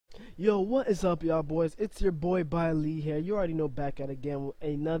Yo, what is up, y'all boys? It's your boy Lee here. You already know, back at again with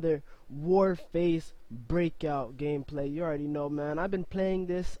another Warface Breakout gameplay. You already know, man. I've been playing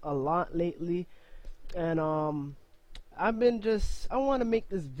this a lot lately, and I want to make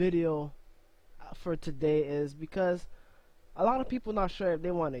this video for today is because a lot of people not sure if they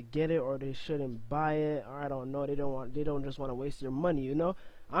want to get it or they shouldn't buy it, or I don't know. They don't just want to waste your money, you know.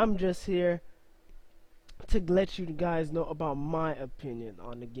 I'm just here to let you guys know about my opinion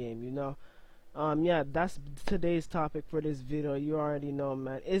on the game, you know. Yeah, that's today's topic for this video. You already know,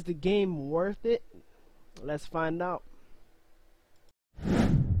 man. Is the game worth it? Let's find out.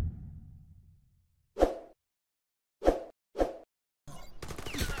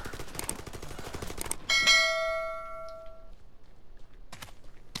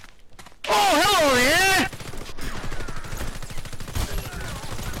 Oh, hello there!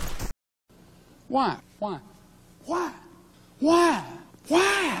 Why?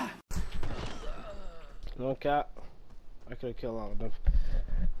 No cap. I could have killed all of them.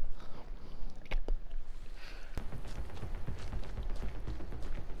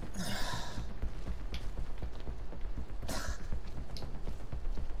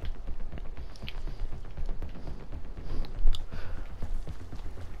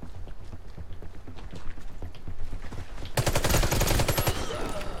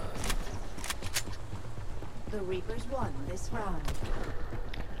 The Reapers won this round.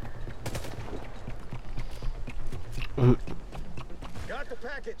 Got the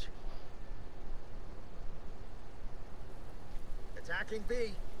package. Attacking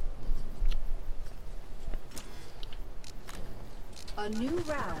B. A new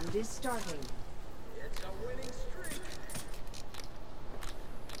round is starting. It's a winning streak.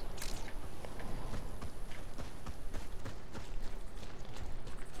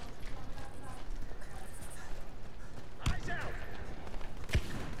 Eyes out.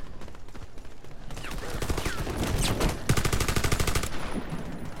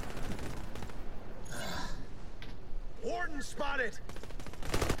 Warden spotted.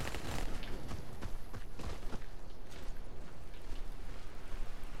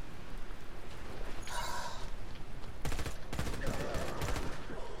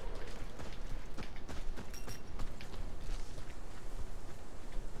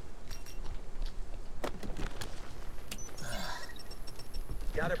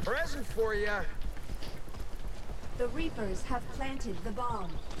 Got a present for you. The Reapers have planted the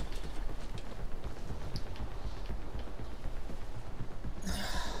bomb.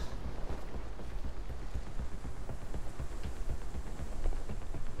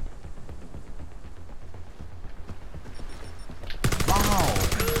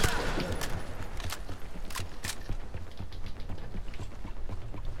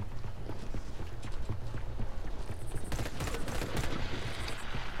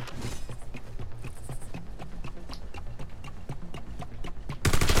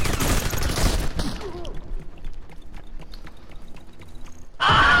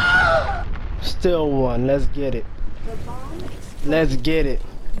 Still one. Let's get it. The bomb exploded. Let's get it.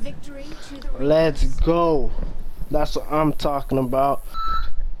 Victory to the Reapers. Let's go. That's what I'm talking about.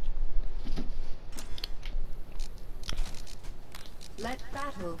 Let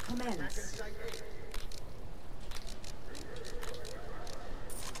battle commence.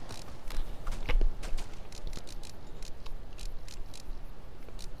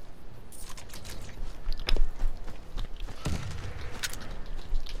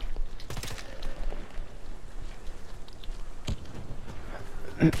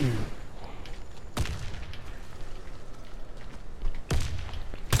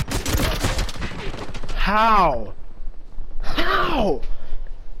 How? How?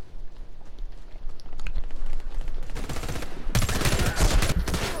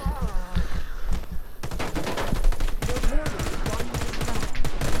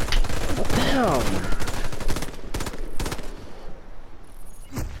 Damn.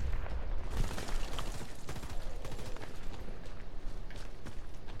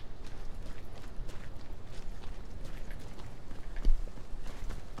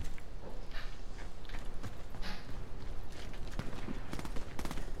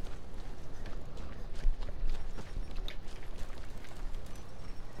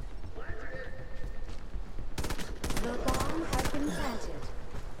 The bomb has been planted.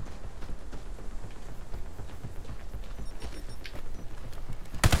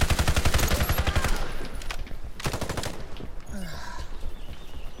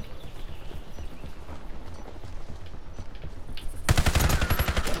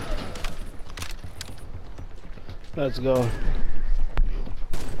 Let's go.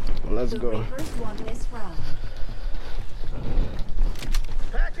 Let's The go. Reapers won this round.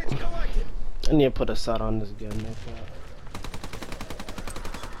 Package going I need to put a shot on this gun. Like that.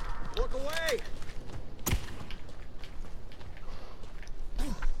 Look away!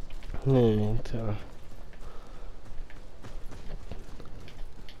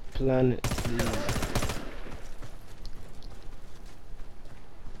 Planet B.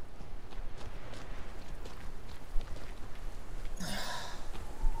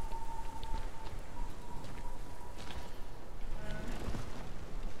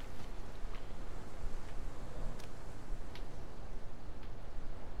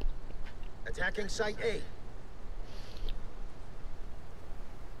 Attacking Site A.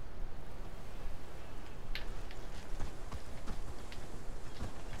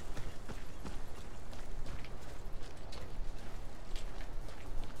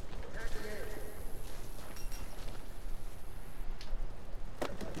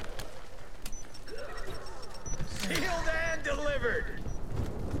 Sealed and delivered.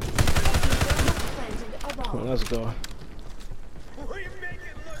 Planted a bomb. Let's go. We make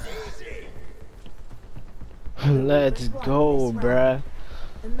it look easy. Let's go, bruh.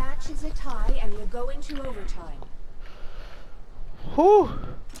 The match is a tie and we're going to overtime. Whew.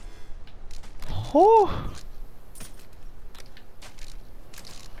 Whew.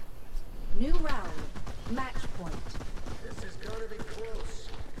 New round. Match point. This is gonna be close.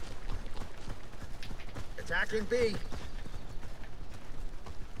 Attacking B.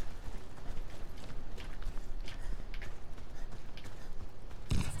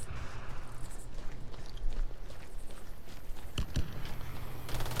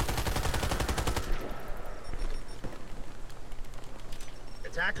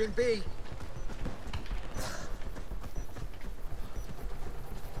 Attacking B.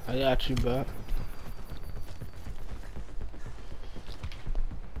 I got you, bro.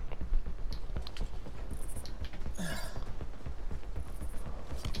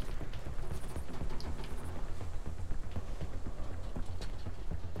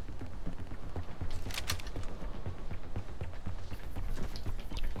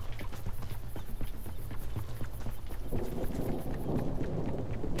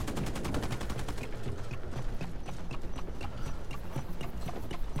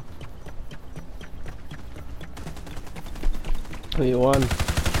 We won.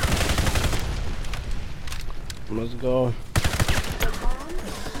 Let's go. The bomb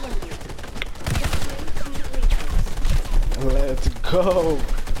is planted. Victory to the Reapers. Let's go.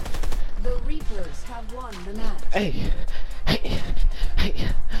 The Reapers have won the match. Hey, hey, hey.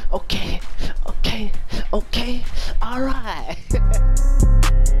 Okay, okay, okay. All right.